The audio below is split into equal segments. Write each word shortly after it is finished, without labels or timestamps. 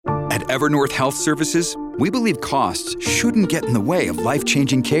At Evernorth Health Services, we believe costs shouldn't get in the way of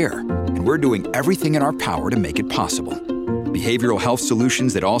life-changing care, and we're doing everything in our power to make it possible. Behavioral health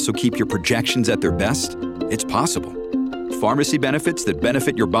solutions that also keep your projections at their best? It's possible. Pharmacy benefits that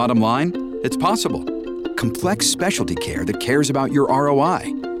benefit your bottom line? It's possible. Complex specialty care that cares about your ROI?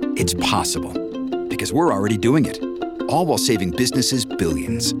 It's possible. Because we're already doing it. All while saving businesses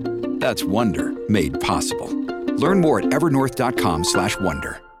billions. That's Wonder made possible. Learn more at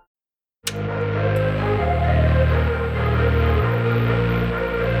evernorth.com/wonder.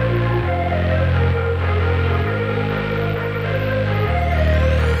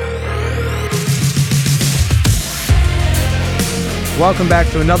 Welcome back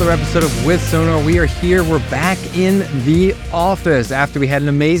to another episode of With Sonar. We are here. We're back in the office after we had an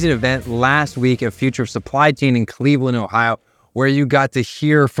amazing event last week at Future of Supply Chain in Cleveland, Ohio, where you got to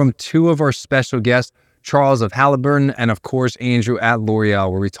hear from two of our special guests, Charles of Halliburton and, of course, Andrew at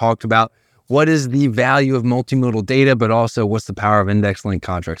L'Oreal, where we talked about what is the value of multimodal data, but also what's the power of index-linked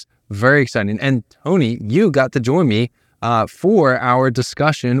contracts. Very exciting. And Tony, you got to join me for our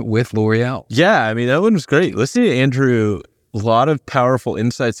discussion with L'Oreal. Yeah, I mean, that one was great. Listening to Andrew, a lot of powerful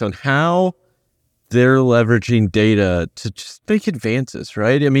insights on how they're leveraging data to just make advances,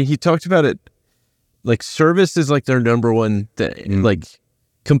 right? I mean, he talked about it like service is like their number one thing, like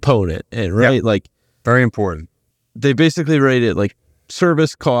component, and right? Yep. Like very important. They basically rate it like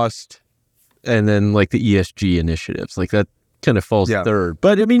service, cost, and then like the ESG initiatives. Like that kind of falls third.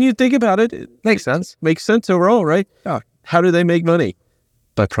 But I mean, you think about it, makes sense. Makes sense overall, right? Yeah. How do they make money?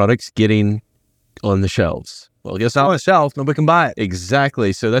 By products getting on the shelves. Well, I guess not on the shelf, nobody can buy it.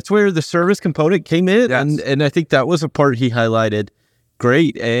 Exactly. So that's where the service component came in. Yes. And I think that was a part he highlighted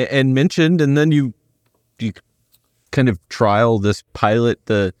great and mentioned. And then you kind of trial this pilot,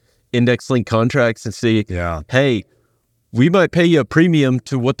 the index link contracts, and see, hey, we might pay you a premium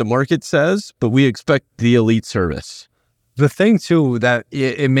to what the market says, but we expect the elite service. The thing, too, that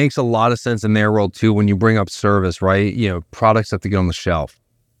it makes a lot of sense in their world, too, when you bring up service, right? You know, products have to get on the shelf.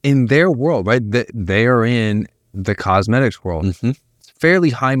 In their world, right, they are in the cosmetics world. Mm-hmm. It's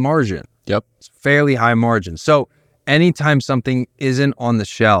fairly high margin. Yep. It's fairly high margin. So anytime something isn't on the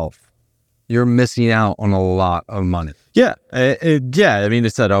shelf, you're missing out on a lot of money. Yeah. I mean,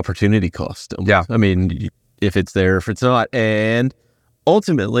 it's that opportunity cost. Yeah. I mean, if it's there, if it's not. And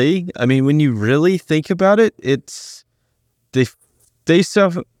ultimately, I mean, when you really think about it, it's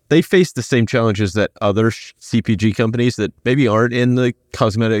they face the same challenges that other CPG companies that maybe aren't in the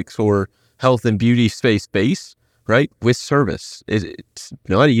cosmetics or health and beauty space base, right? With service. It's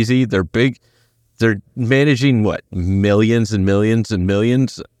not easy. They're big. They're managing, millions and millions and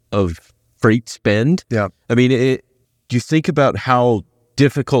millions of freight spend. Yeah. I mean, you think about how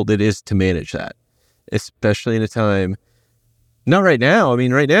difficult it is to manage that, especially in a time, not right now. I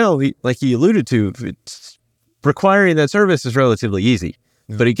mean, right now, like he alluded to, it's requiring that service is relatively easy.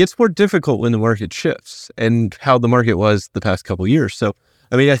 But it gets more difficult when the market shifts, and how the market was the past couple of years. So,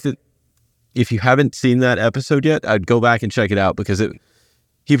 I mean, I think if you haven't seen that episode yet, I'd go back and check it out, because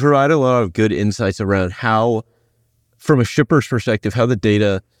he provided a lot of good insights around how, from a shipper's perspective, how the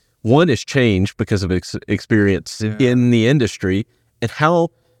data, one, is changed because of experience in the industry, and how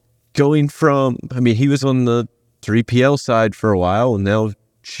going from, I mean, he was on the 3PL side for a while, and now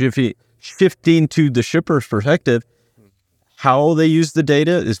shifting to the shipper's perspective. How they use the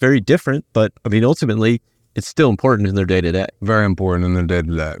data is very different, but I mean, ultimately, it's still important in their day-to-day. Very important in their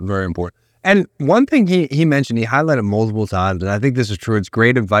day-to-day. Very important. And one thing he mentioned, he highlighted multiple times, and I think this is true. It's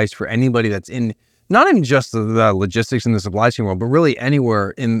great advice for anybody that's in, not even just the logistics in the supply chain world, but really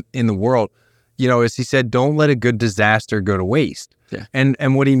anywhere in the world. You know, as he said, don't let a good disaster go to waste. Yeah.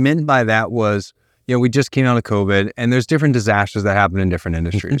 And what he meant by that was, you know, we just came out of COVID, and there's different disasters that happen in different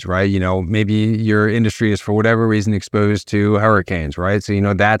industries, right? You know, maybe your industry is for whatever reason exposed to hurricanes, right? So, you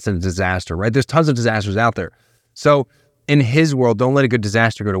know, that's a disaster, right? There's tons of disasters out there. So in his world, don't let a good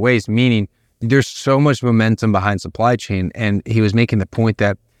disaster go to waste, meaning there's so much momentum behind supply chain. And he was making the point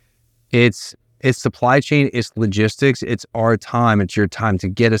that it's supply chain, it's logistics, it's our time, it's your time to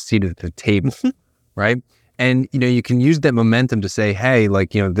get a seat at the table, right? And, you know, you can use that momentum to say, hey,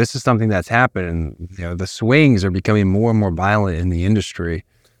 like, you know, this is something that's happened. You know, the swings are becoming more and more violent in the industry.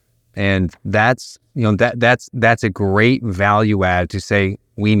 And that's, you know, that's a great value add to say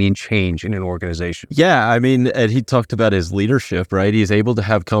we need change in an organization. Yeah. I mean, and he talked about his leadership, right? He's able to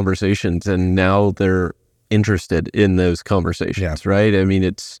have conversations, and now they're interested in those conversations, right? I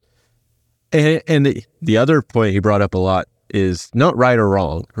mean, and the other point he brought up a lot is not right or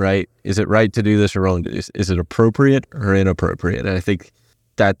wrong, right? Is it right to do this or wrong? Is it appropriate or inappropriate? And I think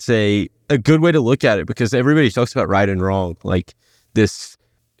that's a good way to look at it, because everybody talks about right and wrong, like this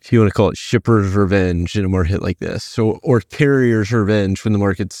if you want to call it shipper's revenge in a market like this, or carrier's revenge when the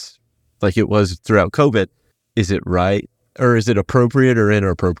market's like it was throughout COVID, is it right? Or is it appropriate or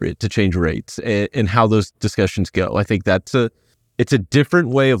inappropriate to change rates and how those discussions go? I think it's a different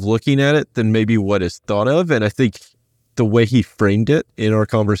way of looking at it than maybe what is thought of. And I think the way he framed it in our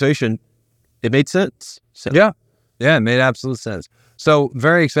conversation, it made sense. So. Yeah, it made absolute sense. So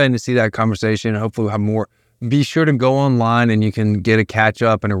very exciting to see that conversation. Hopefully we'll have more. Be sure to go online and you can get a catch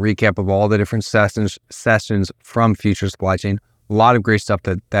up and a recap of all the different sessions from Future Supply Chain. A lot of great stuff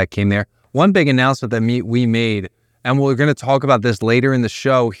that came there. One big announcement that we made, and we're going to talk about this later in the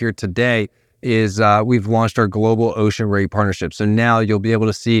show here today, is we've launched our global ocean rate partnership. So now you'll be able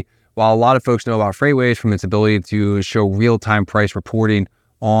to see, while a lot of folks know about FreightWaves from its ability to show real-time price reporting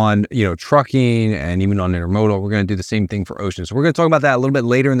on, trucking and even on intermodal, we're going to do the same thing for ocean. So we're going to talk about that a little bit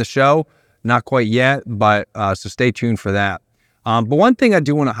later in the show. Not quite yet, but so stay tuned for that. But one thing I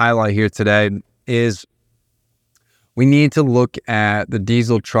do want to highlight here today is we need to look at the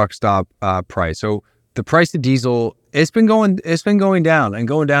diesel truck stop price. So the price of diesel, it's been going down and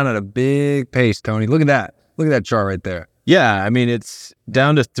going down at a big pace, Tony. Look at that. Look at that chart right there. Yeah, I mean, it's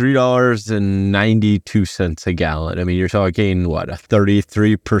down to $3.92 a gallon. I mean, you're talking, what, a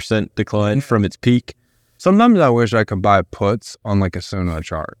 33% decline from its peak? Sometimes I wish I could buy puts on like a Sono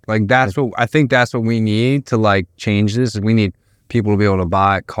chart. Like that's what we need to like change this. We need people to be able to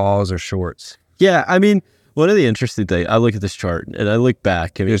buy calls or shorts. Yeah, I mean, one of the interesting things, I look at this chart and I look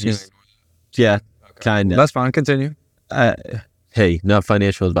back. I mean, kind of. That's fine. Continue. Hey, not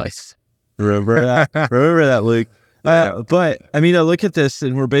financial advice. Remember that? Remember that, Luke? But I mean, I look at this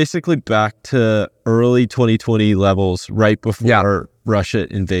and we're basically back to early 2020 levels right before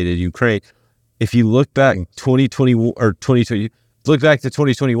Russia invaded Ukraine. If you look back 2020 or 2020, look back to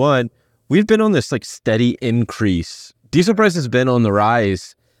 2021, we've been on this like steady increase. Diesel prices have been on the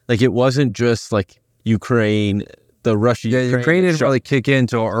rise. Like it wasn't just like Ukraine, the Russia. Yeah, Ukraine didn't really kick in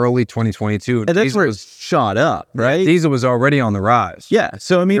until early 2022. And that's where it shot up, right? Diesel was already on the rise. Yeah.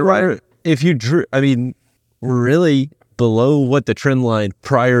 So, I mean, if you drew, I mean, we're really below what the trend line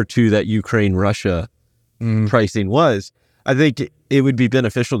prior to that Ukraine-Russia pricing was. I think it would be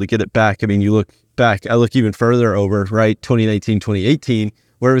beneficial to get it back. I mean, you look back, I look even further over, right? 2019, 2018,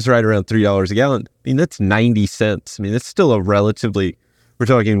 where it was right around $3 a gallon. I mean, that's 90 cents. I mean, that's still a relatively, we're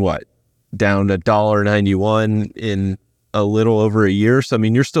talking what? Down to $1.91 in a little over a year. So, I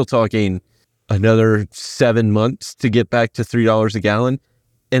mean, you're still talking another 7 months to get back to $3 a gallon.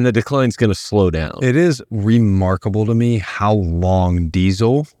 And the decline's going to slow down. It is remarkable to me how long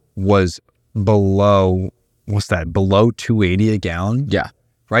diesel was below, below 280 a gallon? Yeah.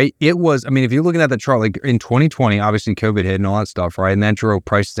 Right? It was, I mean, if you're looking at the chart, like in 2020, obviously COVID hit and all that stuff, right? And that drove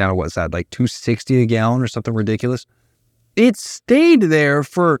prices down to what's that, like 260 a gallon or something ridiculous? It stayed there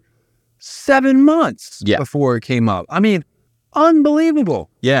for 7 months before it came up. I mean, unbelievable.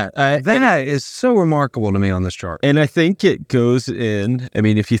 Yeah. That is so remarkable to me on this chart. And I think it goes in, I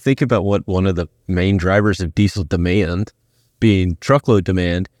mean, if you think about what one of the main drivers of diesel demand being truckload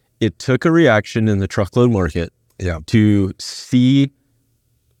demand, it took a reaction in the truckload market to see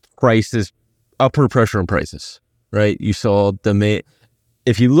prices, upward pressure on prices, right? You saw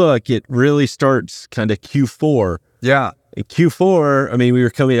if you look, it really starts kind of Q4. Yeah. In Q4, I mean, we were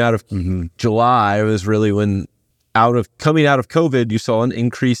coming out of July. It was really when coming out of COVID, you saw an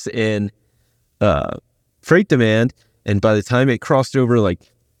increase in freight demand. And by the time it crossed over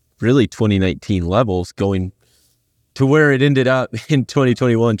like really 2019 levels, going to where it ended up in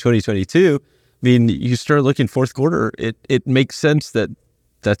 2021, 2022, I mean, you start looking fourth quarter, it makes sense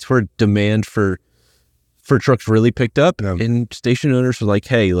that's where demand for trucks really picked up. And station owners were like,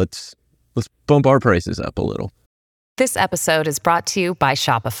 hey, let's bump our prices up a little. This episode is brought to you by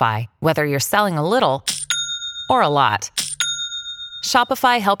Shopify. Whether you're selling a little or a lot,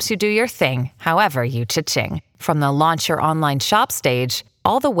 Shopify helps you do your thing, however you cha-ching. From the launch your online shop stage,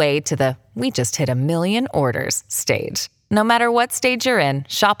 all the way to the we just hit 1 million orders stage. No matter what stage you're in,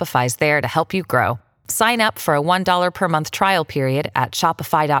 Shopify's there to help you grow. Sign up for a $1 per month trial period at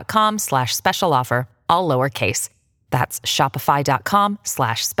shopify.com/special offer, all lowercase. That's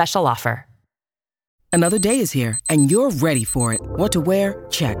shopify.com/special offer. Another day is here, and you're ready for it. What to wear?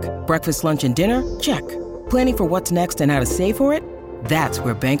 Check. Breakfast, lunch, and dinner? Check. Planning for what's next and how to save for it? That's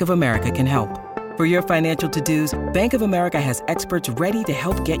where Bank of America can help. For your financial to-dos, Bank of America has experts ready to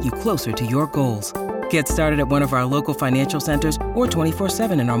help get you closer to your goals. Get started at one of our local financial centers or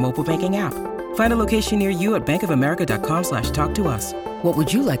 24/7 in our mobile banking app. Find a location near you at bankofamerica.com/talktous. What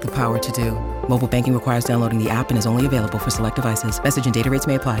would you like the power to do? Mobile banking requires downloading the app and is only available for select devices. Message and data rates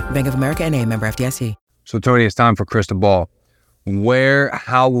may apply. Bank of America NA, member FDIC. So, Tony, it's time for Crystal Ball.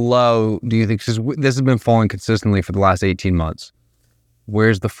 How low do you think, because this has been falling consistently for the last 18 months.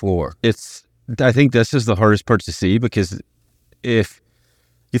 Where's the floor? I think this is the hardest part to see, because if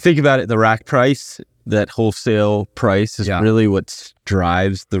you think about it, the rack price, that wholesale price is really what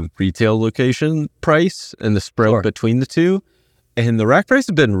drives the retail location price and the spread between the two. And the rack price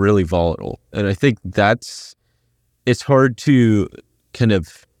has been really volatile. And I think it's hard to kind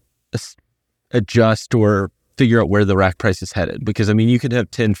of adjust or figure out where the rack price is headed. Because, I mean, you could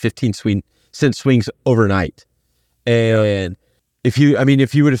have 10, 15 cent swings overnight. And if you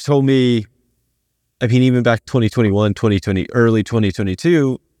would have told me, I mean, even back 2021, 2020, early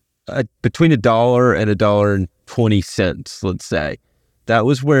 2022, between $1 and $1.20, let's say, that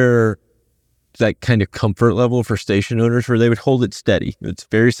was where that kind of comfort level for station owners, where they would hold it steady. It's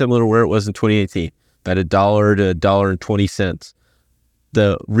very similar to where it was in 2018, about $1 to $1.20.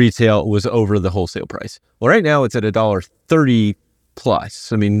 The retail was over the wholesale price. Well, right now it's at $1.30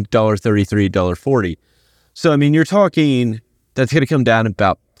 plus. I mean, $1.33, $1.40. So, I mean, you're talking, that's going to come down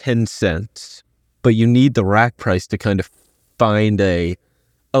about 10 cents, but you need the rack price to kind of find a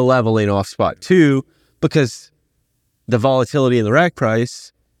leveling off spot too, because the volatility in the rack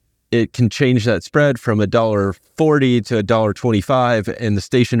price, it can change that spread from $1.40 to $1.25, and the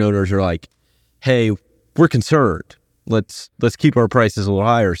station owners are like, hey, we're concerned. Let's keep our prices a little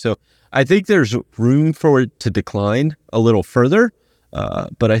higher. So I think there's room for it to decline a little further,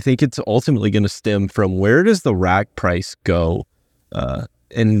 but I think it's ultimately going to stem from, where does the rack price go,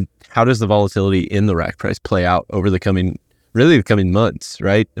 and how does the volatility in the rack price play out over the coming months,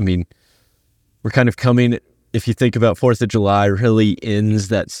 right? I mean, we're kind of coming, if you think about 4th of July really ends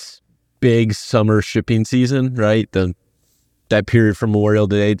that big summer shipping season, right? That period from Memorial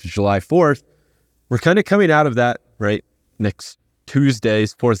Day to July 4th, we're kind of coming out of that, right? Next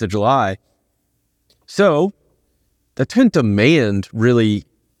Tuesday's 4th of July. So that's when demand really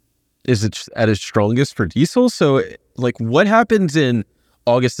is at its strongest for diesel. So, like, what happens in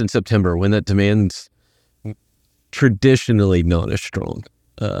August and September when that demand's traditionally not as strong?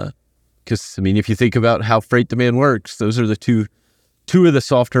 Because, I mean, if you think about how freight demand works, those are the two of the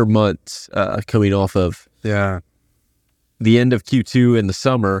softer months coming off of the end of Q2 in the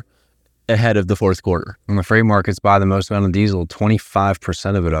summer, ahead of the fourth quarter. And the freight markets buy the most amount of diesel,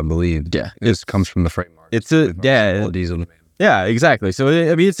 25% of it, I believe. Yeah. It comes from the freight market. It's diesel demand. Yeah, exactly. So,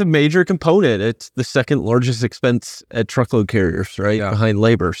 I mean, it's a major component. It's the second largest expense at truckload carriers, right? Yeah. Behind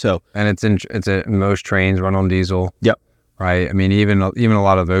labor. So, and most trains run on diesel. Yep. Right. I mean, even a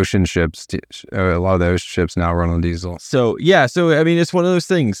lot of ocean ships, now run on diesel. So, yeah. So, I mean, it's one of those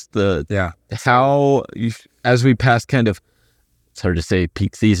things. As we pass kind of, it's hard to say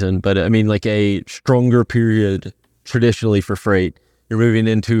peak season, but I mean, like a stronger period traditionally for freight, you're moving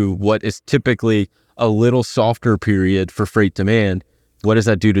into what is typically a little softer period for freight demand. What does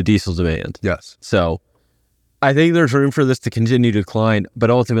that do to diesel demand? Yes. So I think there's room for this to continue to decline, but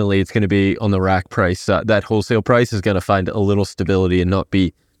ultimately it's going to be on the rack price. That wholesale price is going to find a little stability and not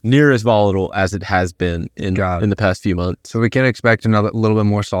be near as volatile as it has been in the past few months. So we can expect another little bit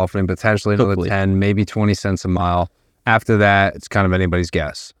more softening, potentially another 10, maybe 20 cents a mile. After that, it's kind of anybody's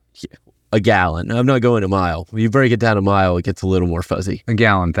guess. Yeah. A gallon. I'm not going a mile. When you break it down a mile, it gets a little more fuzzy. A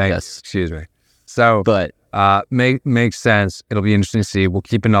gallon, thanks. Yes. Excuse me. So, but makes sense. It'll be interesting to see. We'll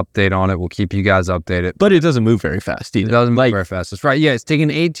keep an update on it. We'll keep you guys updated. But it doesn't move very fast either. It doesn't move very fast. That's right. Yeah, it's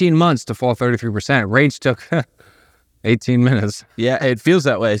taken 18 months to fall 33%. Rates took 18 minutes. Yeah, it feels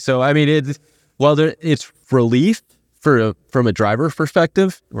that way. So, I mean, it's relief from a driver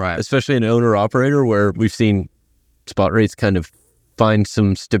perspective, right? Especially an owner-operator where we've seen spot rates kind of find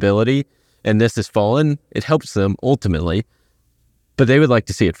some stability, and this has fallen. It helps them ultimately, but they would like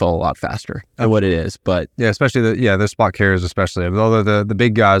to see it fall a lot faster than what it is. But yeah, especially the spot carriers, especially. Although the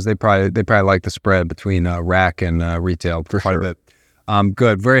big guys, they probably like the spread between rack and retail for quite sure. a bit.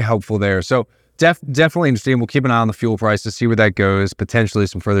 Good, very helpful there. So definitely interesting. We'll keep an eye on the fuel price to see where that goes. Potentially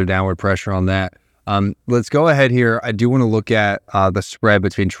some further downward pressure on that. Let's go ahead here. I do want to look at the spread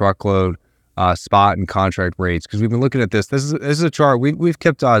between truckload, spot, and contract rates, because we've been looking at this. This is a chart we've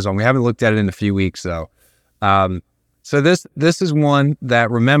kept eyes on. We haven't looked at it in a few weeks though. So this is one that,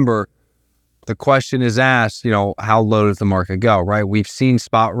 remember, the question is asked, how low does the market go, right? We've seen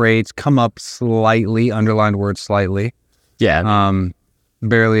spot rates come up slightly, underlined word slightly. Yeah.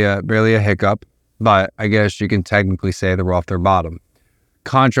 Barely a hiccup, but I guess you can technically say they're off their bottom.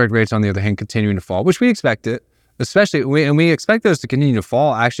 Contract rates, on the other hand, continuing to fall, which we expected, especially, we expect those to continue to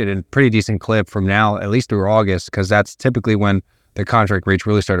fall actually at a pretty decent clip from now, at least through August, because that's typically when the contract rates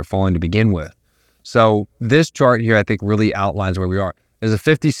really started falling to begin with. So this chart here, I think, really outlines where we are. There's a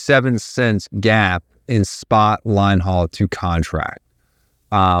 57 cents gap in spot line haul to contract.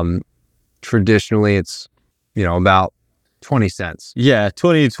 Traditionally, it's, about 20 cents. Yeah,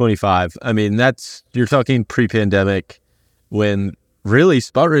 20 to 25. I mean, you're talking pre-pandemic when really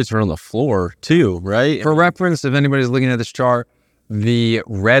spot rates were on the floor too, right? For reference, if anybody's looking at this chart, the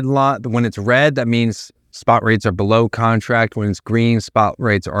red line, when it's red, that means spot rates are below contract. When it's green, spot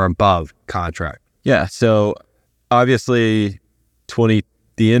rates are above contract. Yeah, so obviously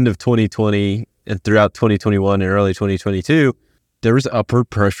the end of 2020 and throughout 2021 and early 2022, there was upward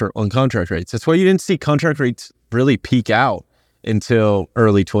pressure on contract rates. That's why you didn't see contract rates really peak out until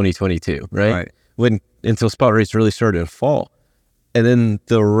early 2022, right? Until spot rates really started to fall. And then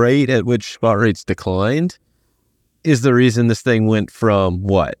the rate at which spot rates declined is the reason this thing went from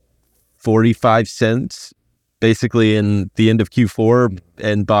 45 cents basically in the end of Q4,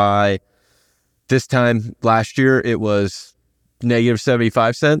 and by this time last year it was negative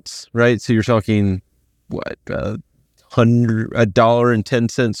 75 cents, right? So you're talking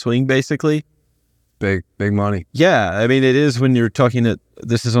 $1.10 swing basically. Big money. Yeah, I mean it is when you're talking that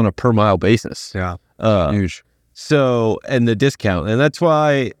this is on a per mile basis. Yeah, huge. So, and the discount, and that's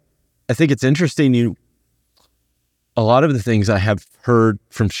why I think it's interesting. A lot of the things I have heard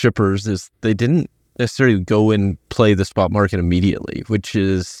from shippers is they didn't necessarily go and play the spot market immediately, which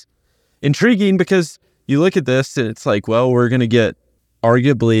is intriguing because you look at this and it's like, well, we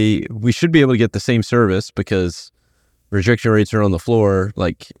should be able to get the same service because rejection rates are on the floor.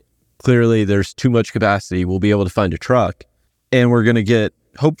 Like clearly there's too much capacity. We'll be able to find a truck and we're going to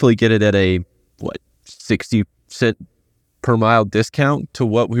hopefully get it at a 60 cent per mile discount to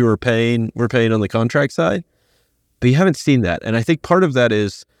what we're paying on the contract side. But you haven't seen that. And I think part of that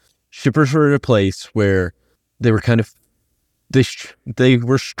is shippers were in a place where they were they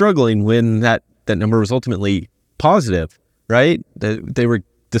were struggling when that number was ultimately positive, right? They weren't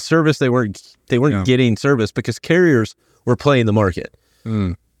getting service because carriers were playing the market.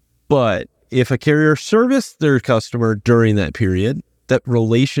 But if a carrier serviced their customer during that period, that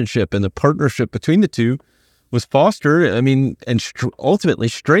relationship and the partnership between the two was fostered, and ultimately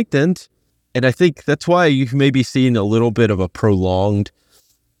strengthened. And I think that's why you've maybe seen a little bit of a prolonged,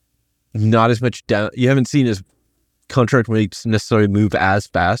 not as much down. You haven't seen as contract rates necessarily move as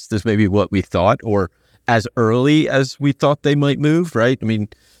fast as maybe what we thought, or as early as we thought they might move, right? I mean,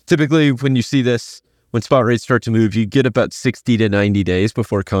 typically when you see this, when spot rates start to move, you get about 60 to 90 days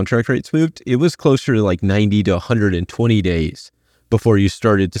before contract rates moved. It was closer to like 90 to 120 days before you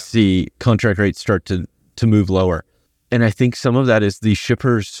started to see contract rates start to move lower. And I think some of that is the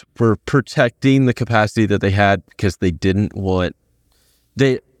shippers were protecting the capacity that they had because they didn't want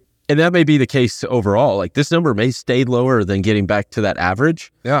and that may be the case overall. Like this number may stay lower than getting back to that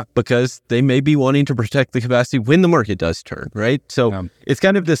average. Yeah. Because they may be wanting to protect the capacity when the market does turn, right? So it's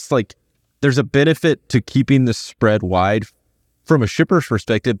kind of this there's a benefit to keeping the spread wide from a shipper's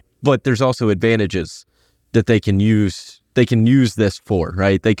perspective, but there's also advantages that they can use this for,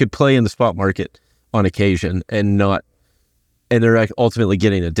 right? They could play in the spot market on occasion and they're ultimately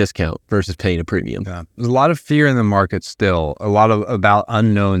getting a discount versus paying a premium. Yeah. There's a lot of fear in the market still, a lot of about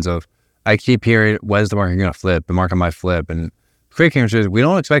unknowns I keep hearing, when's the market going to flip? The market might flip. And quick answer is we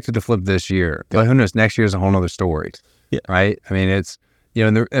don't expect it to flip this year, but who knows? Next year is a whole nother story, right? I mean, it's,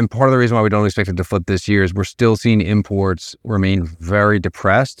 and part of the reason why we don't expect it to flip this year is we're still seeing imports remain very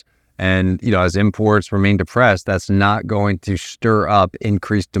depressed. And, as imports remain depressed, that's not going to stir up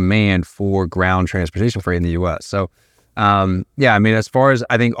increased demand for ground transportation freight in the U.S. So, as far as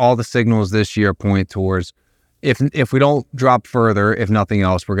I think all the signals this year point towards if we don't drop further, if nothing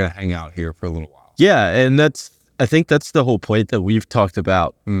else, we're going to hang out here for a little while. Yeah. And I think that's the whole point that we've talked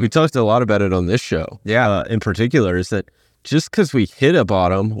about. We talked a lot about it on this show. Yeah. In particular is that just because we hit a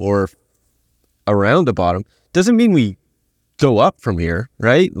bottom or around a bottom doesn't mean we go up from here,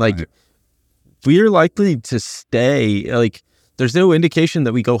 right? We are likely to stay, there's no indication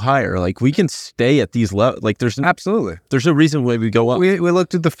that we go higher. We can stay at these levels. There's no reason why we go up. We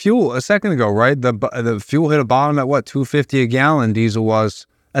looked at the fuel a second ago, right? The fuel hit a bottom at $2.50 a gallon. Diesel was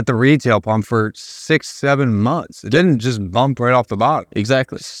at the retail pump for 6-7 months. It didn't just bump right off the bottom.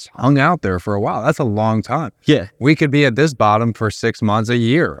 Exactly. It hung out there for a while. That's a long time. Yeah. We could be at this bottom for 6 months, a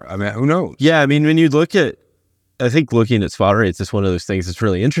year. I mean, who knows? Yeah. I mean, when you look at, I think looking at spot rates is one of those things that's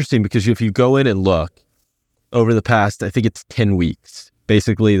really interesting because if you go in and look over the past, I think it's 10 weeks,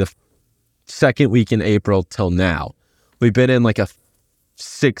 basically the second week in April till now, we've been in a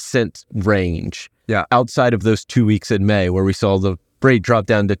 6 cent range. Yeah. Outside of those 2 weeks in May where we saw the rate drop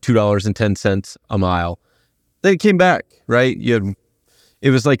down to $2.10 a mile. Then it came back, right? It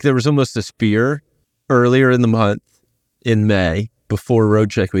was like there was almost a fear earlier in the month in May before road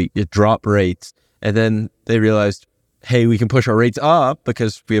check week. It dropped rates And then they realized, hey, we can push our rates up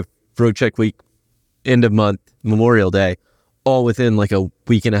because we have road check week, end of month, Memorial Day, all within like a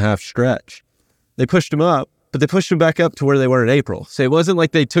week and a half stretch. They pushed them up, but they pushed them back up to where they were in April. So it wasn't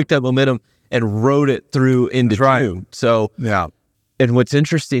like they took that momentum and rode it through into June. So, yeah. And what's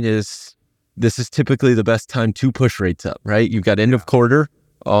interesting is this is typically the best time to push rates up, right? You've got end of quarter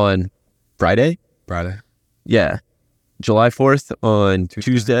on Friday. Yeah. July 4th on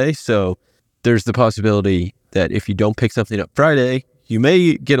Tuesday. So there's the possibility that if you don't pick something up Friday, you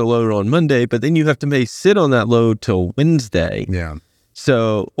may get a load on Monday, but then you have to may sit on that load till Wednesday. Yeah.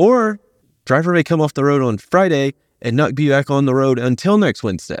 So, or driver may come off the road on Friday and not be back on the road until next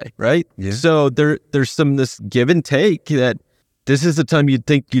Wednesday, right? Yeah. So there's this give and take that this is the time you'd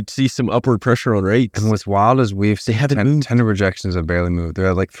think you'd see some upward pressure on rates. And what's wild is we've seen haven't tender rejections have barely moved. They're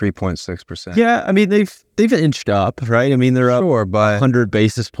at like 3.6%. Yeah, I mean they've inched up, right? I mean they're up but 100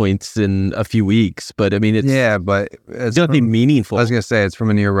 basis points in a few weeks, but I mean it's nothing meaningful. I was gonna say it's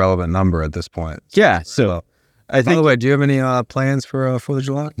from an irrelevant number at this point. Yeah. So I think. By the way, do you have any plans for 4th of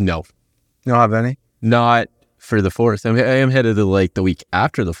July? No, You don't have any? not for the 4th. I am headed to like the week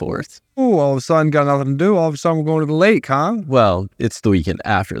after the 4th. Oh, all of a sudden got nothing to do. All of a sudden we're going to the lake, huh? Well, it's the weekend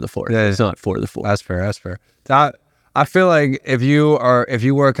after the 4th. Yeah, it's not for the 4th. That's fair. I feel like if you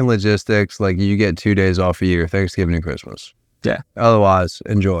work in logistics, like you get 2 days off a year, Thanksgiving and Christmas. Yeah. Otherwise,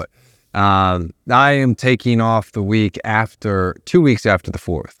 enjoy. I am taking off the week after 2 weeks after the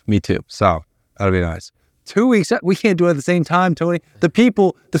 4th. Me too. So that'll be nice. 2 weeks. We can't do it at the same time, Tony. The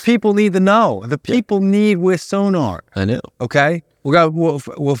people need to know. The people need with sonar. I know. Okay, we'll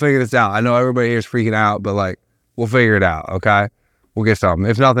figure this out. I know everybody here is freaking out, but like we'll figure it out. Okay, we'll get something.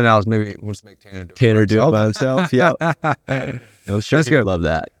 If nothing else, maybe we'll just make Tanner do it by himself. Yeah. No, sure. That's good. Love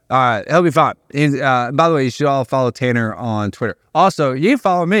that. All right, he'll be fine. By the way, you should all follow Tanner on Twitter. Also, you can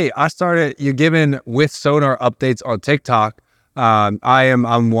follow me. I started giving with sonar updates on TikTok.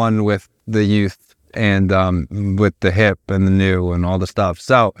 I'm one with the youth and with the hip and the new and all the stuff.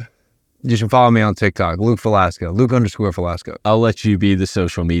 So you should follow me on TikTok, Luke _Velasco. I'll let you be the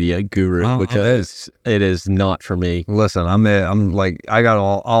social media guru because it is not for me. Listen, I got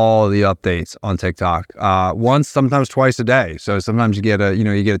all the updates on TikTok. Once, sometimes twice a day. So sometimes you get a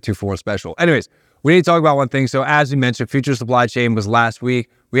 2-for-1 special. Anyways, we need to talk about one thing. So as we mentioned, Future Supply Chain was last week.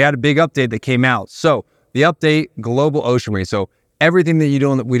 We had a big update that came out. So the update, global ocean rate. So everything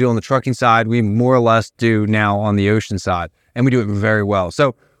that we do on the trucking side, we more or less do now on the ocean side, and we do it very well.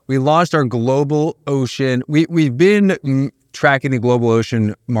 So we launched our global ocean. We've been tracking the global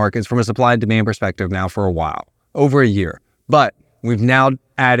ocean markets from a supply and demand perspective now for a while, over a year. But we've now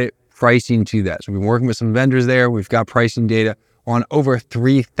added pricing to that. So we've been working with some vendors there. We've got pricing data on over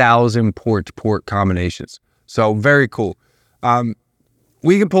 3,000 port-to-port combinations. So very cool.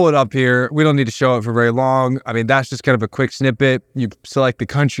 We can pull it up here. We don't need to show it for very long. I mean, that's just kind of a quick snippet. You select the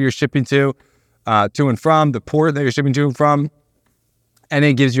country you're shipping to and from, the port that you're shipping to and from, and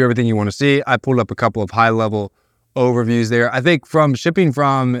it gives you everything you want to see. I pulled up a couple of high-level overviews there. I think from shipping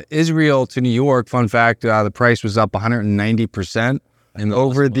from Israel to New York, fun fact, the price was up 190%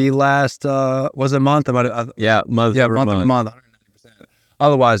 over the last, was it a month? Month. Month. 190%.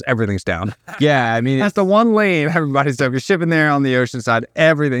 Otherwise, everything's down. Yeah, I mean, that's the one lane everybody's up. You're shipping there on the ocean side.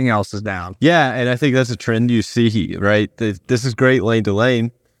 Everything else is down. Yeah, and I think that's a trend you see, right? This is great lane to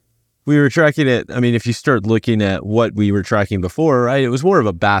lane. We were tracking it. I mean, if you start looking at what we were tracking before, right, it was more of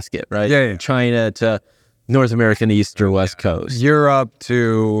a basket, right? Yeah. China to North American East or West Coast. Europe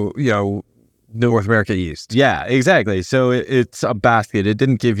to, North America East. Yeah, exactly. So it's a basket. It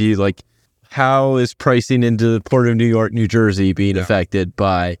didn't give you like, how is pricing into the Port of New York, New Jersey being affected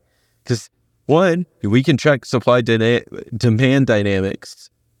by, because one, we can check supply demand dynamics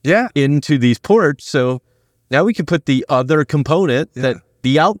into these ports. So now we can put the other component that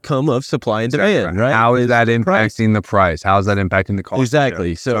the outcome of supply and demand, right? How is that impacting the price? How is that impacting the cost?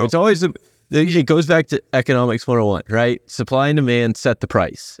 Exactly. So it's always, it goes back to economics 101, right? Supply and demand set the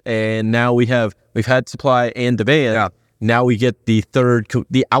price. And now we've had supply and demand. Yeah. Now we get the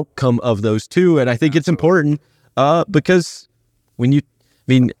outcome of those two. And I think it's important because you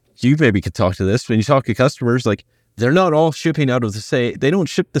maybe could talk to this, when you talk to customers, like they're not all shipping out of they don't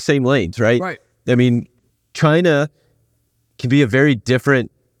ship the same lanes, right? Right. I mean, China can be a very different,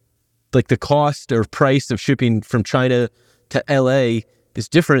 like the cost or price of shipping from China to LA is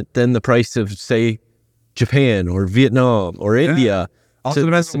different than the price of, say, Japan or Vietnam or India. Also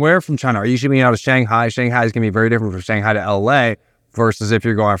depends on where from China. Are you shipping out of Shanghai? Shanghai is going to be very different from Shanghai to LA versus if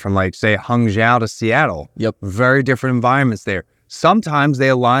you're going from, like, say, Hangzhou to Seattle. Yep. Very different environments there. Sometimes they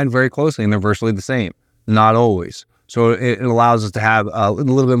align very closely and they're virtually the same. Not always. So it allows us to have a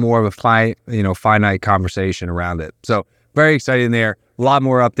little bit more of a finite conversation around it. So very exciting there. A lot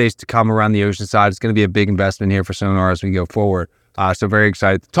more updates to come around the ocean side. It's going to be a big investment here for Sonar as we go forward. So very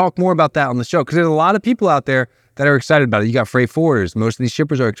excited to talk more about that on the show because there's a lot of people out there that are excited about it. You got freight forwarders. Most of these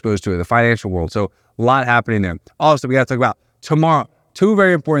shippers are exposed to it, the financial world. So a lot happening there. Also, we got to talk about tomorrow. Two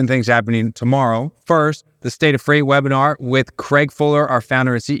very important things happening tomorrow. First, the State of Freight webinar with Craig Fuller, our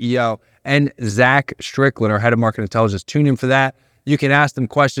founder and CEO, and Zach Strickland, our head of market intelligence. Tune in for that. You can ask them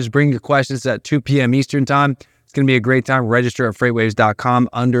questions. Bring your questions at 2 p.m. Eastern time. It's going to be a great time. Register at freightwaves.com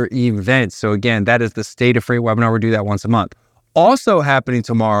under events. So again, that is the State of Freight webinar. We do that once a month. Also happening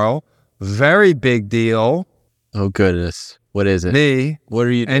tomorrow, very big deal. Oh goodness, what is it? Me, what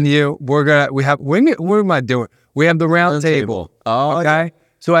are you doing? And you? What am I doing? We have the round table. Oh, okay.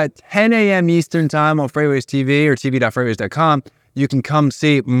 So at 10 a.m. Eastern time on Freightwaves TV or tv.freightwaves.com, you can come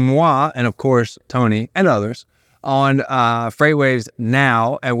see moi and of course Tony and others on Freightwaves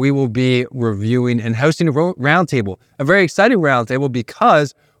now, and we will be reviewing and hosting a roundtable, a very exciting roundtable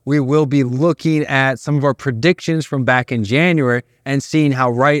because we will be looking at some of our predictions from back in January and seeing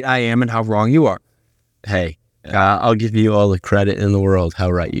how right I am and how wrong you are. Hey, I'll give you all the credit in the world how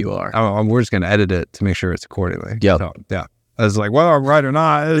right you are. We're just going to edit it to make sure it's accordingly. Yep. So, yeah. I was like, whether I'm right or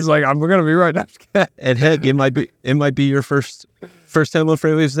not, it's like, we're going to be right. And heck, it might be your first time on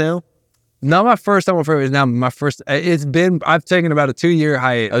Freightwaves now. Not my first time on Freightwaves now. My first, I've taken about a 2-year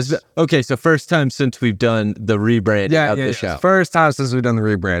hiatus. Okay, so first time since we've done the rebrand of the show. First time since we've done the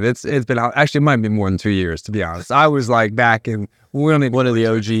rebrand. It's been, actually it might be more than 2 years, to be honest. I was like back in, one of the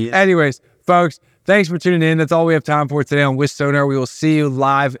OGs. Anyways, folks, thanks for tuning in. That's all we have time for today on With Sonar. We will see you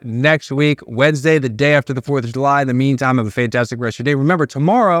live next week, Wednesday, the day after the 4th of July. In the meantime, have a fantastic rest of your day. Remember,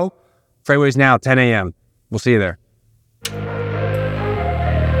 tomorrow, Freightwaves Now, 10 a.m. We'll see you there.